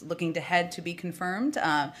think he's looking to head to be confirmed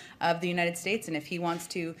of the United States, and if he wants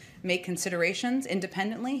to make considerations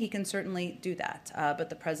independently, he can certainly do that. But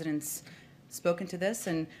the president's spoken to this,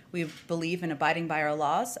 and we believe in abiding by our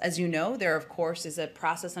laws. As you know, there, of course, is a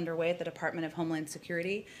process underway at the Department of Homeland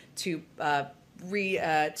Security to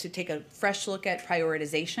take a fresh look at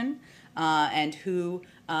prioritization and who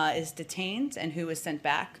is detained and who is sent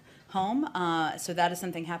back home. So that is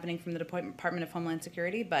something happening from the Department of Homeland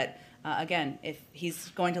Security. But again, if he's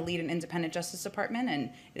going to lead an independent Justice Department, and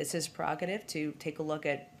it's his prerogative to take a look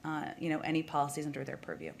at any policies under their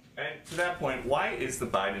purview. And to that point, why is the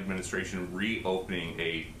Biden administration reopening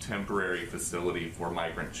a temporary facility for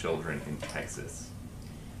migrant children in Texas?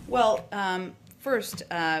 Well, first,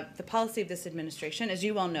 the policy of this administration, as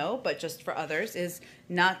you well know, but just for others, is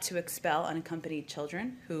not to expel unaccompanied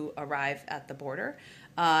children who arrive at the border.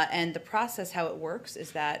 And the process, how it works,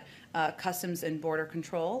 is that Customs and Border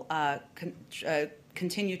Control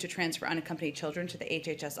continue to transfer unaccompanied children to the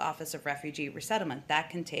HHS Office of Refugee Resettlement. That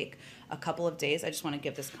can take a couple of days. I just want to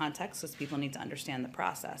give this context because people need to understand the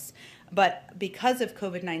process. But because of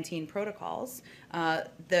COVID-19 protocols,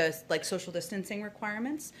 like social distancing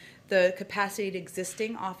requirements, the capacity of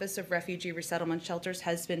existing Office of Refugee Resettlement shelters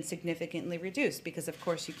has been significantly reduced because, of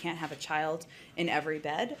course, you can't have a child in every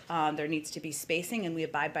bed. There needs to be spacing, and we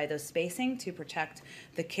abide by those spacing to protect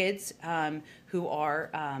the kids who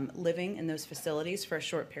are living in those facilities for a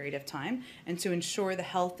short period of time. And to ensure the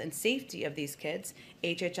health and safety of these kids,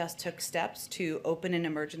 HHS took steps to open an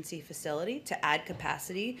emergency facility to add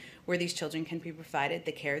capacity where these children can be provided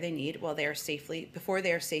the care they need while they are before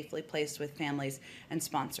they are safely placed with families and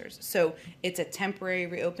sponsors. So it's a temporary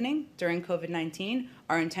reopening during COVID-19.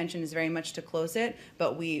 Our intention is very much to close it,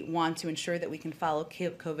 but we want to ensure that we can follow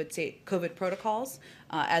COVID protocols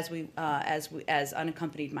as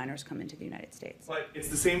unaccompanied minors come into the United States. But it's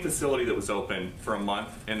the same facility that was open for a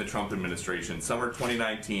month in the Trump administration, summer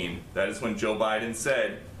 2019. That is when Joe Biden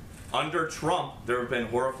said, under Trump, there have been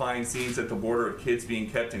horrifying scenes at the border of kids being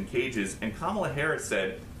kept in cages, and Kamala Harris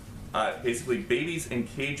said, basically, babies in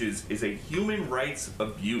cages is a human rights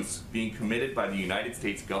abuse being committed by the United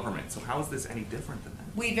States government. So how is this any different than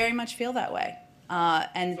that? We very much feel that way.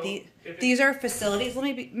 These are facilities, let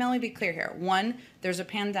me be clear here. One, there's a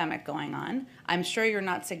pandemic going on. I'm sure you're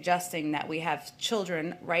not suggesting that we have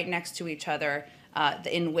children right next to each other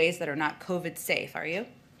in ways that are not COVID safe, are you?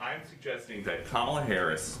 I'm suggesting that Kamala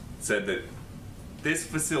Harris said that this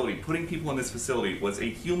facility, putting people in this facility, was a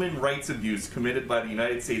human rights abuse committed by the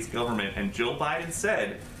United States government, and Joe Biden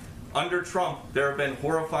said, under Trump, there have been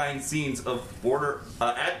horrifying scenes of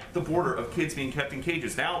at the border of kids being kept in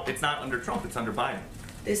cages. Now, it's not under Trump, it's under Biden.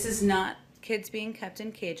 This is not kids being kept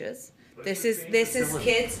in cages. This is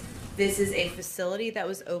kids. This is a facility that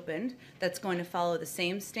was opened that's going to follow the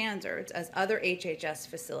same standards as other HHS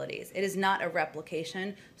facilities. It is not a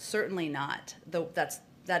replication, certainly not.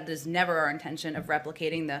 That is never our intention of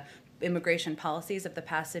replicating the immigration policies of the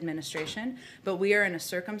past administration, but we are in a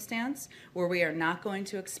circumstance where we are not going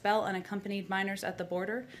to expel unaccompanied minors at the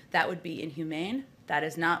border. That would be inhumane. That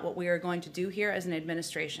is not what we are going to do here as an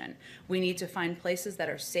administration. We need to find places that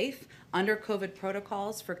are safe under COVID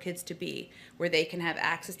protocols for kids to be, where they can have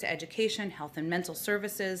access to education, health and mental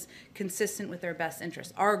services, consistent with their best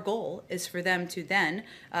interests. Our goal is for them to then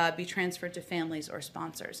be transferred to families or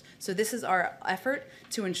sponsors. So this is our effort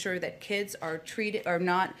to ensure that kids are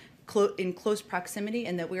not in close proximity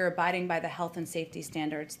and that we are abiding by the health and safety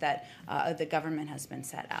standards that the government has been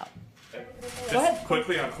set out. Just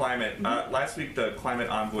quickly on climate. Last week, the climate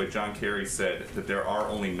envoy, John Kerry, said that there are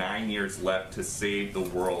only 9 years left to save the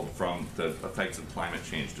world from the effects of climate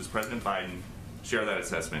change. Does President Biden share that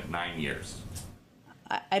assessment? 9 years.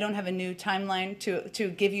 I don't have a new timeline to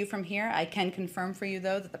give you from here. I can confirm for you,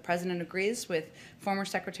 though, that the President agrees with former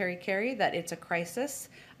Secretary Kerry that it's a crisis,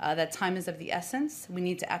 that time is of the essence. We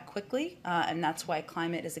need to act quickly, and that's why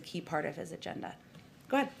climate is a key part of his agenda.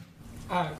 Go ahead.